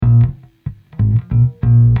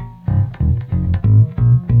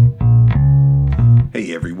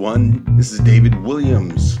everyone. This is David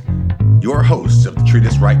Williams, your host of the Treat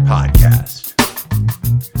Us Right podcast.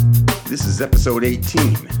 This is episode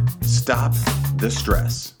 18, Stop the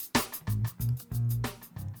Stress.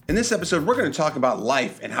 In this episode, we're going to talk about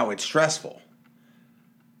life and how it's stressful,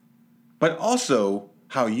 but also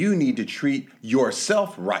how you need to treat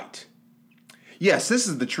yourself right. Yes, this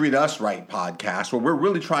is the Treat Us Right podcast where we're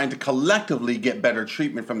really trying to collectively get better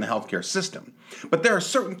treatment from the healthcare system. But there are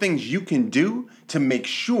certain things you can do to make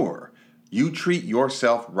sure you treat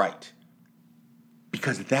yourself right,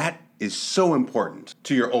 because that is so important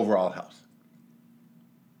to your overall health.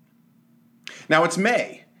 Now it's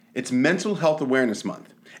May. It's Mental Health Awareness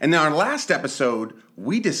Month. And in our last episode,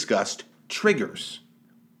 we discussed triggers.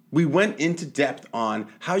 We went into depth on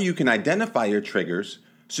how you can identify your triggers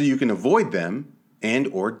so you can avoid them and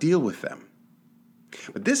or deal with them.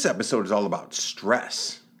 But this episode is all about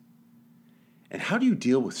stress. And how do you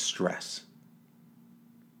deal with stress?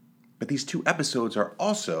 But these two episodes are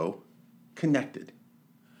also connected.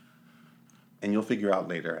 And you'll figure out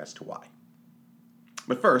later as to why.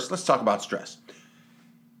 But first, let's talk about stress.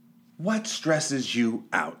 What stresses you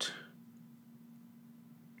out?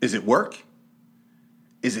 Is it work?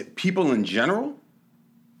 Is it people in general?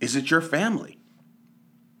 Is it your family?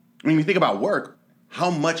 When you think about work,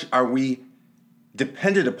 how much are we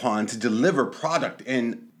dependent upon to deliver product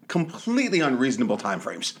in completely unreasonable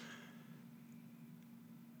timeframes?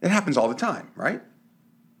 It happens all the time, right?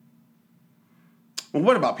 Well,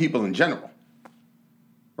 what about people in general?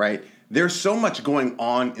 Right? There's so much going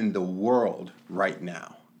on in the world right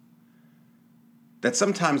now that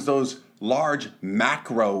sometimes those large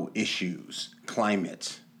macro issues,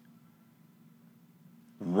 climate,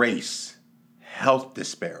 race, health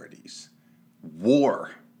disparities,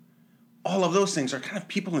 war, all of those things are kind of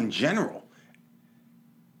people in general.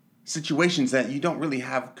 Situations that you don't really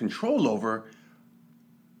have control over,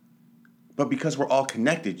 but because we're all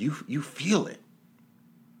connected, you feel it.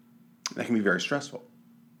 That can be very stressful.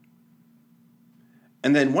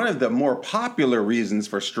 And then one of the more popular reasons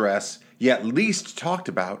for stress, yet least talked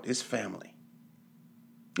about, is family.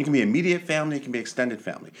 It can be immediate family, it can be extended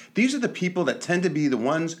family. These are the people that tend to be the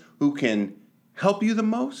ones who can help you the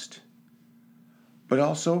most, but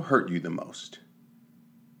also hurt you the most.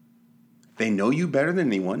 They know you better than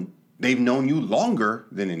anyone. They've known you longer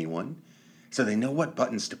than anyone, so they know what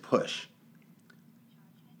buttons to push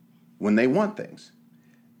when they want things.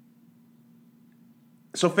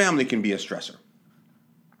 So family can be a stressor.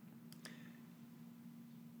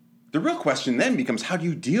 The real question then becomes, how do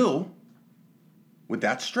you deal with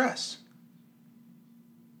that stress?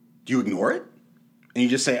 Do you ignore it? And you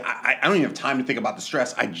just say, I don't even have time to think about the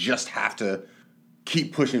stress. I just have to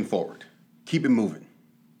keep pushing forward. Keep it moving.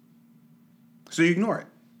 So you ignore it.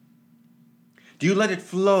 Do you let it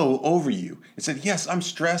flow over you and say, yes, I'm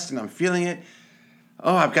stressed and I'm feeling it.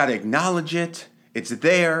 Oh, I've got to acknowledge it. It's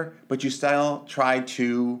there, but you still try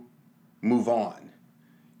to move on.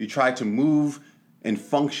 You try to move and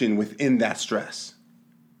function within that stress.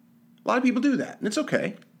 A lot of people do that, and it's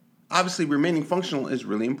okay. Obviously, remaining functional is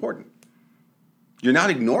really important. You're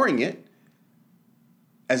not ignoring it,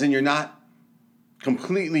 as in you're not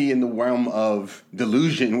completely in the realm of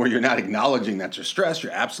delusion where you're not acknowledging that you're stressed.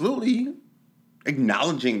 You're absolutely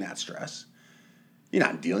acknowledging that stress. You're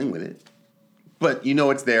not dealing with it, but you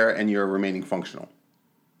know it's there and you're remaining functional.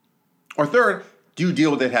 Or third, do you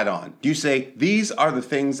deal with it head on? Do you say, these are the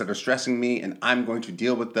things that are stressing me and I'm going to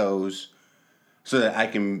deal with those so that I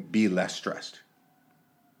can be less stressed?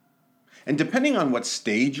 And depending on what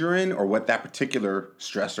stage you're in or what that particular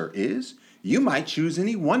stressor is, you might choose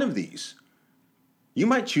any one of these. You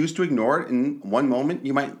might choose to ignore it in one moment.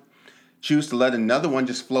 You might choose to let another one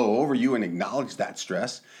just flow over you and acknowledge that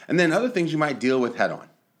stress. And then other things you might deal with head on.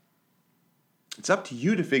 It's up to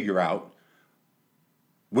you to figure out,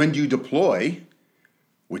 when do you deploy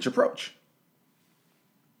which approach?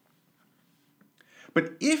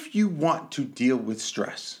 But if you want to deal with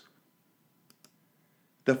stress,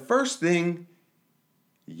 the first thing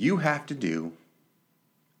you have to do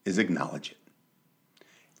is acknowledge it.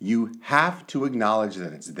 You have to acknowledge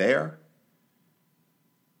that it's there,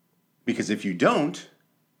 because if you don't,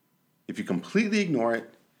 if you completely ignore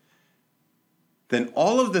it, then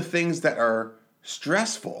all of the things that are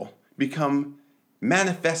stressful become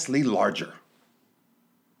manifestly larger.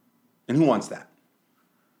 And who wants that?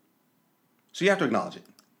 So you have to acknowledge it.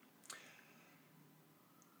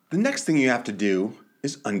 The next thing you have to do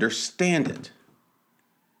is understand it.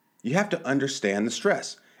 You have to understand the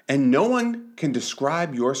stress. And no one can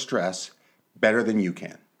describe your stress better than you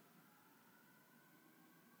can.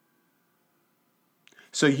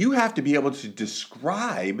 So you have to be able to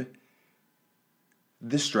describe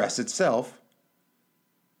the stress itself.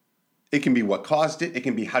 It can be what caused it. It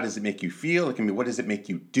can be how does it make you feel. It can be what does it make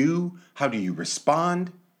you do. How do you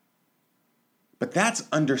respond? But that's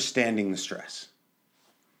understanding the stress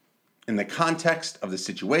in the context of the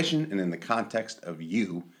situation and in the context of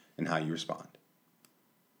you and how you respond.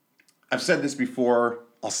 I've said this before.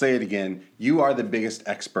 I'll say it again. You are the biggest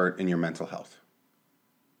expert in your mental health.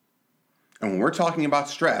 And when we're talking about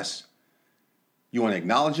stress, you want to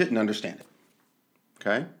acknowledge it and understand it.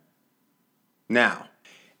 Okay? Now,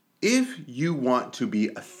 if you want to be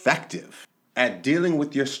effective at dealing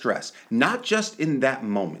with your stress, not just in that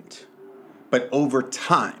moment, but over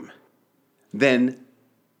time, then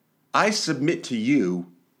I submit to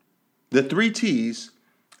you the 3 T's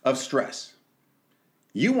of stress.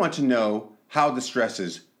 You want to know how the stress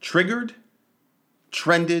is triggered,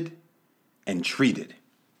 trended, and treated.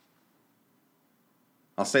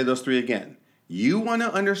 I'll say those 3 again. You want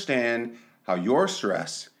to understand how your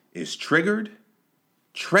stress is triggered,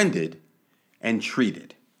 trended, and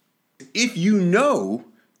treated. If you know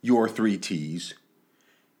your 3 T's,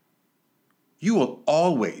 you will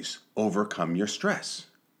always overcome your stress,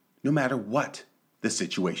 no matter what the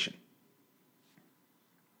situation.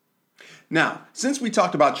 Now, since we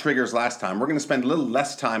talked about triggers last time, we're going to spend a little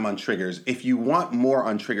less time on triggers. If you want more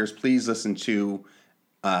on triggers, please listen to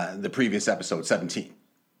the previous episode, 17.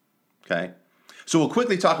 Okay? So we'll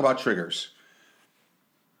quickly talk about triggers.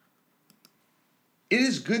 It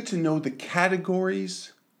is good to know the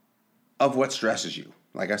categories of what stresses you.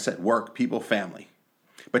 Like I said, work, people, family.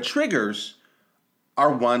 But triggers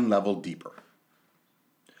are one level deeper.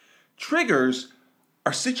 Triggers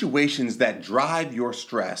are situations that drive your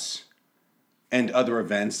stress and other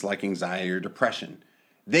events like anxiety or depression.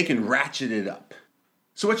 They can ratchet it up.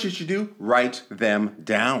 So what should you do? Write them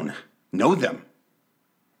down. Know them.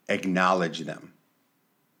 Acknowledge them.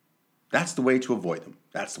 That's the way to avoid them.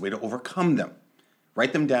 That's the way to overcome them.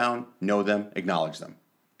 Write them down, know them, acknowledge them.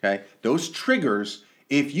 Okay? Those triggers,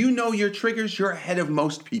 if you know your triggers, you're ahead of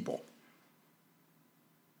most people.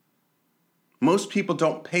 Most people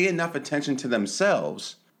don't pay enough attention to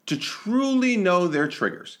themselves to truly know their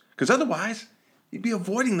triggers. Because otherwise, you'd be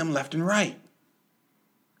avoiding them left and right.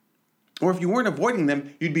 Or if you weren't avoiding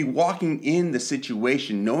them, you'd be walking in the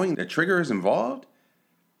situation knowing the trigger is involved,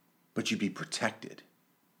 but you'd be protected.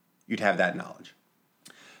 You'd have that knowledge.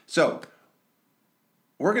 So,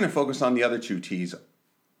 we're going to focus on the other 2 T's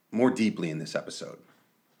more deeply in this episode.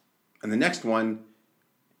 And the next one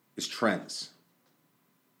is trends.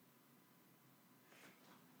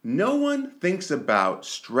 No one thinks about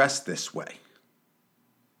stress this way.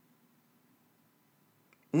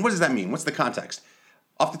 And what does that mean? What's the context?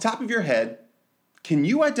 Off the top of your head, can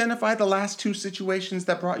you identify the last 2 situations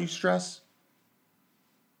that brought you stress?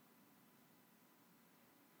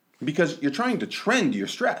 Because you're trying to trend your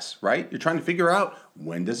stress, right? You're trying to figure out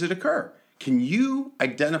when does it occur. Can you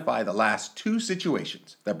identify the last 2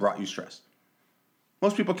 situations that brought you stress?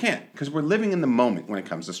 Most people can't because we're living in the moment when it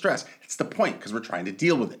comes to stress. It's the point because we're trying to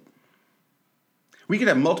deal with it. We could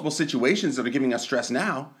have multiple situations that are giving us stress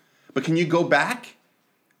now, but can you go back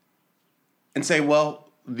and say, well,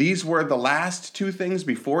 these were the last 2 things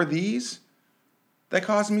before these that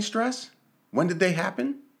caused me stress? When did they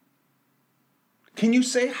happen? Can you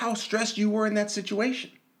say how stressed you were in that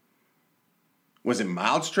situation? Was it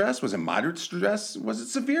mild stress? Was it moderate stress? Was it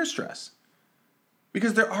severe stress?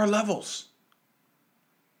 Because there are levels.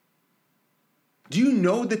 Do you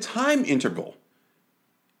know the time interval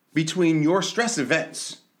between your stress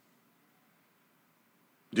events?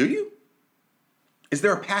 Do you? Is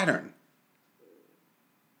there a pattern?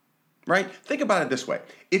 Right? Think about it this way.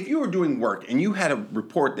 If you were doing work and you had a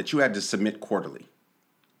report that you had to submit quarterly,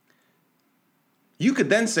 you could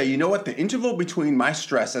then say, you know what, the interval between my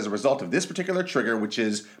stress as a result of this particular trigger, which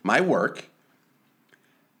is my work,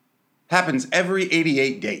 happens every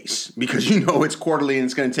 88 days because you know it's quarterly and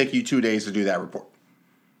it's going to take you 2 days to do that report.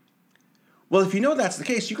 Well, if you know that's the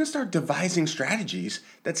case, you can start devising strategies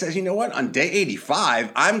that says, you know what, on day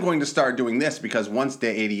 85, I'm going to start doing this because once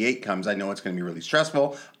day 88 comes, I know it's going to be really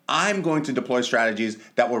stressful. I'm going to deploy strategies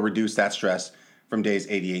that will reduce that stress from days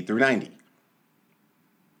 88 through 90.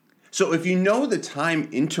 So if you know the time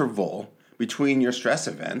interval between your stress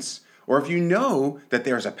events, or if you know that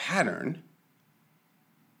there's a pattern,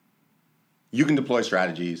 you can deploy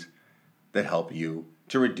strategies that help you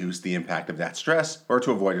to reduce the impact of that stress or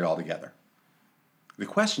to avoid it altogether. The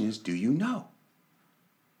question is, do you know?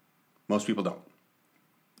 Most people don't.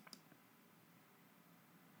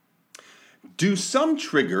 Do some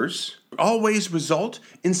triggers always result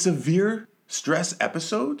in severe stress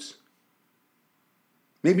episodes?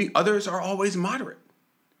 Maybe others are always moderate.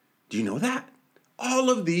 Do you know that?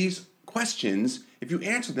 All of these questions, if you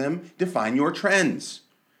answer them, define your trends.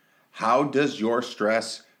 How does your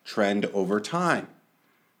stress trend over time?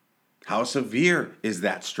 How severe is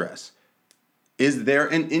that stress? Is there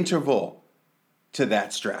an interval to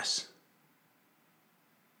that stress?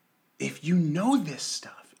 If you know this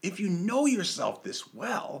stuff, if you know yourself this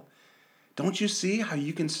well, don't you see how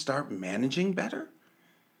you can start managing better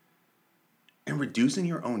and reducing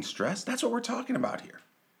your own stress? That's what we're talking about here.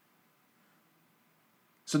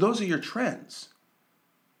 So those are your trends.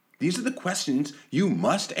 These are the questions you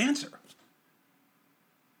must answer.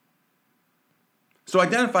 So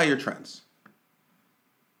identify your trends.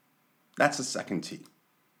 That's the second T.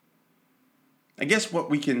 I guess what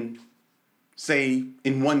we can say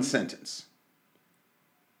in one sentence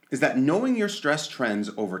is that knowing your stress trends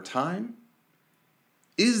over time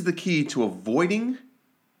is the key to avoiding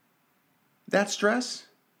that stress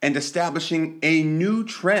and establishing a new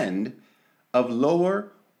trend of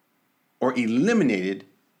lower or eliminated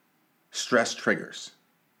stress triggers.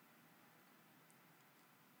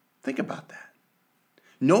 Think about that.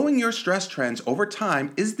 Knowing your stress trends over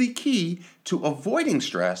time is the key to avoiding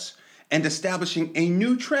stress and establishing a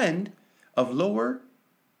new trend of lower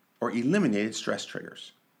or eliminated stress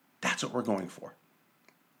triggers. That's what we're going for.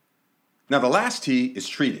 Now, the last T is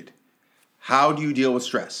treated. How do you deal with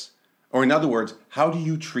stress? Or in other words, how do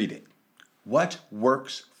you treat it? What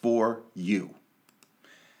works for you?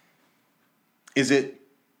 Is it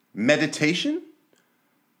meditation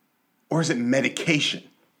or is it medication?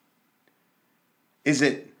 Is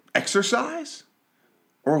it exercise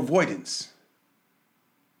or avoidance?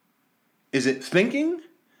 Is it thinking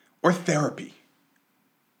or therapy?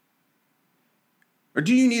 Or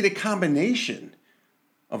do you need a combination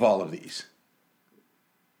of all of these?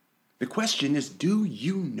 The question is, do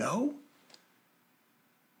you know?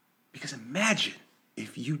 Because imagine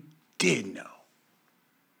if you did know.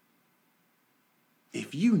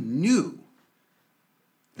 If you knew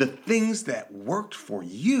the things that worked for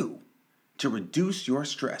you to reduce your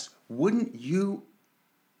stress, wouldn't you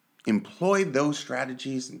employ those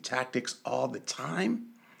strategies and tactics all the time?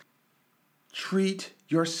 Treat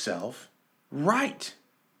yourself right.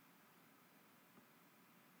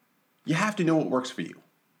 You have to know what works for you.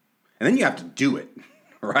 And then you have to do it,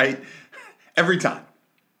 right? Every time.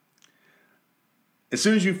 As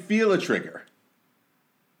soon as you feel a trigger,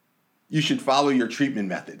 you should follow your treatment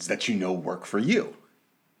methods that you know work for you.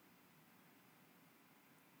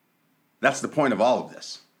 That's the point of all of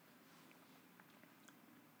this.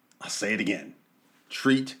 I'll say it again.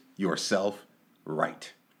 Treat yourself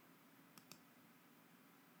right.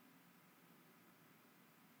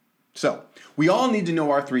 So, we all need to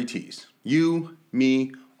know our 3 T's. You,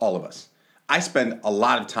 me, all of us. I spend a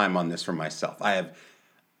lot of time on this for myself. I have,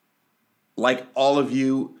 like all of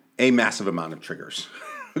you, a massive amount of triggers,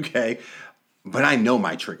 okay? But I know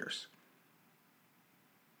my triggers.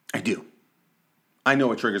 I do. I know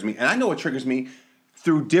what triggers me, and I know what triggers me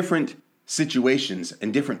through different situations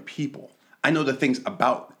and different people. I know the things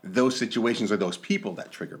about those situations or those people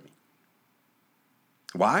that trigger me.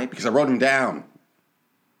 Why? Because I wrote them down.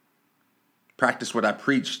 Practiced what I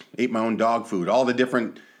preached, ate my own dog food, all the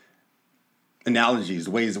different analogies,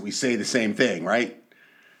 the ways that we say the same thing, right?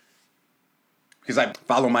 Because I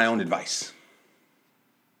follow my own advice.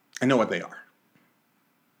 I know what they are.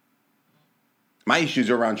 My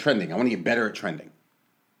issues are around trending. I want to get better at trending.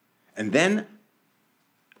 And then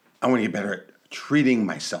I want to get better at treating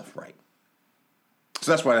myself right.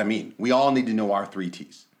 So that's what I mean. We all need to know our 3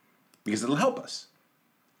 T's because it'll help us.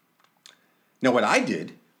 Now, what I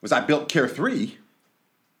did was I built Care3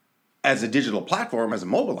 as a digital platform, as a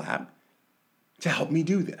mobile app, to help me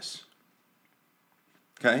do this.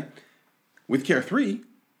 Okay? With Care3,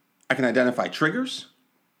 I can identify triggers.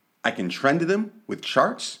 I can trend them with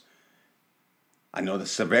charts. I know the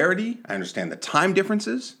severity. I understand the time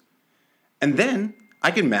differences. And then I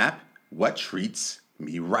can map what treats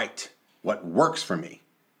me right, what works for me.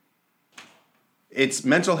 It's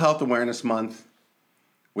Mental Health Awareness Month.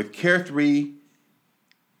 With Care3,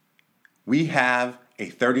 we have a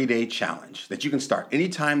 30-day challenge that you can start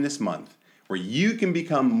anytime this month where you can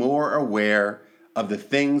become more aware of the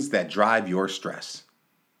things that drive your stress.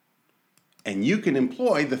 And you can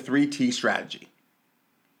employ the 3T strategy.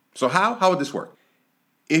 So how would this work?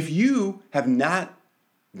 If you have not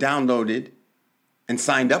downloaded and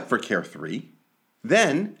signed up for Care3,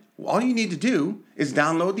 then all you need to do is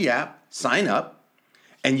download the app, sign up,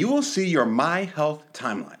 and you will see your My Health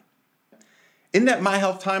timeline. In that My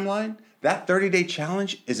Health timeline, that 30-day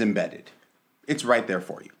challenge is embedded. It's right there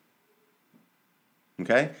for you.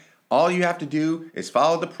 Okay? All you have to do is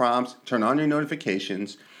follow the prompts, turn on your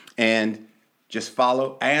notifications, and Just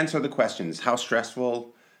answer the questions. How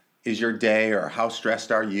stressful is your day, or how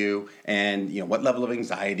stressed are you? And what level of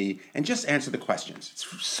anxiety? And just answer the questions.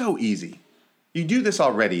 It's so easy. You do this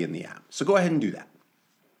already in the app, so go ahead and do that.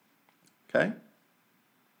 Okay?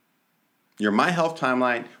 Your My Health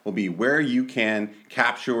Timeline will be where you can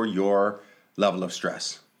capture your level of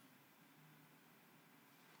stress.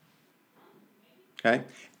 Okay?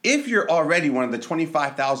 If you're already one of the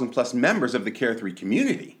 25,000 plus members of the Care3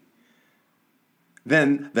 community,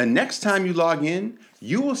 then the next time you log in,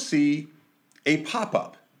 you will see a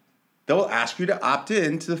pop-up that will ask you to opt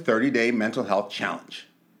in to the 30-day mental health challenge.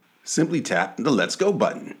 Simply tap the Let's Go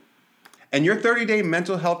button, and your 30-day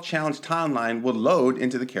mental health challenge timeline will load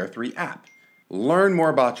into the Care3 app. Learn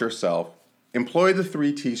more about yourself, employ the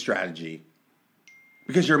 3T strategy,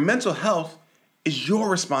 because your mental health is your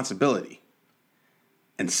responsibility,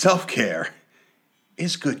 and self-care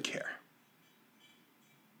is good care.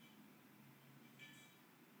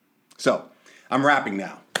 So, I'm wrapping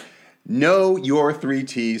now. Know your 3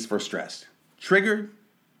 T's for stress. Triggered,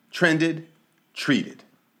 trended, treated.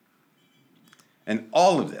 And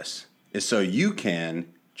all of this is so you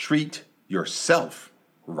can treat yourself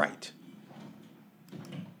right.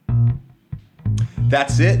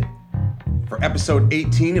 That's it for episode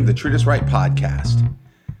 18 of the Treat Us Right podcast.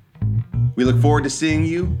 We look forward to seeing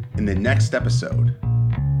you in the next episode.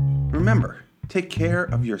 Remember, take care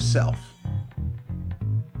of yourself.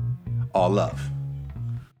 All love.